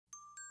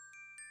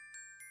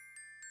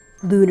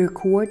lunar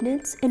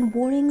coordinates, and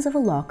warnings of a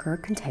locker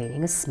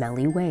containing a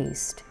smelly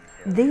waste.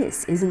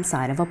 This is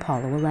inside of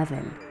Apollo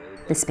 11,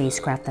 the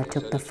spacecraft that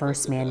took the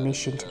first manned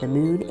mission to the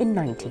moon in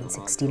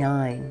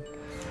 1969.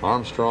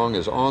 Armstrong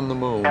is on the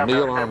moon.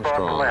 Neil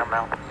Armstrong,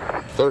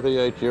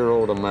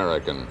 38-year-old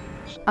American.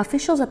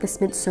 Officials at the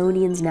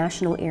Smithsonian's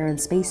National Air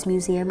and Space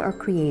Museum are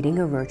creating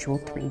a virtual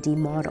 3D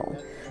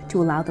model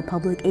to allow the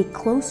public a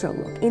closer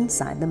look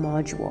inside the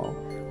module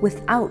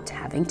without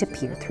having to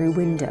peer through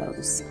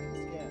windows.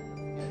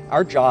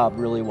 Our job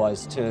really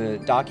was to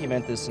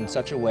document this in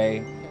such a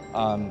way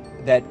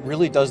that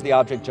really does the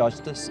object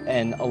justice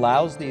and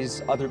allows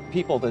these other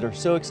people that are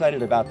so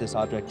excited about this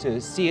object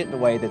to see it in a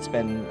way that's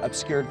been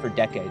obscured for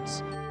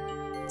decades.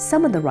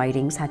 Some of the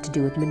writings had to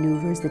do with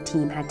maneuvers the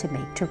team had to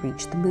make to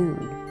reach the moon,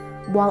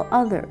 while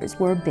others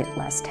were a bit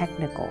less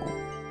technical.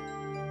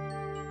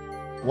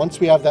 Once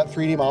we have that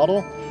 3D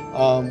model,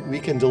 we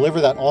can deliver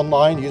that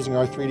online using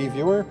our 3D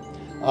viewer.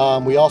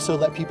 We also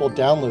let people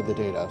download the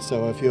data.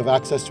 So if you have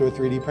access to a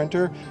 3D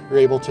printer, you're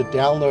able to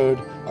download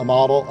a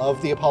model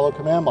of the Apollo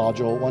Command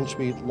Module once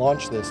we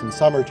launch this in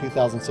summer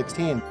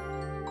 2016.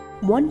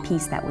 One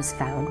piece that was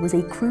found was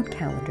a crude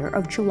calendar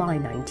of July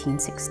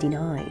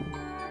 1969.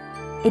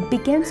 It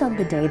begins on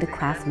the day the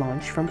craft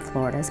launched from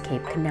Florida's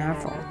Cape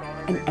Canaveral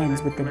and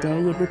ends with the day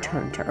it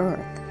returned to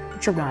Earth,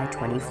 July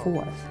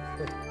 24th,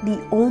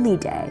 the only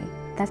day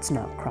that's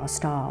not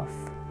crossed off.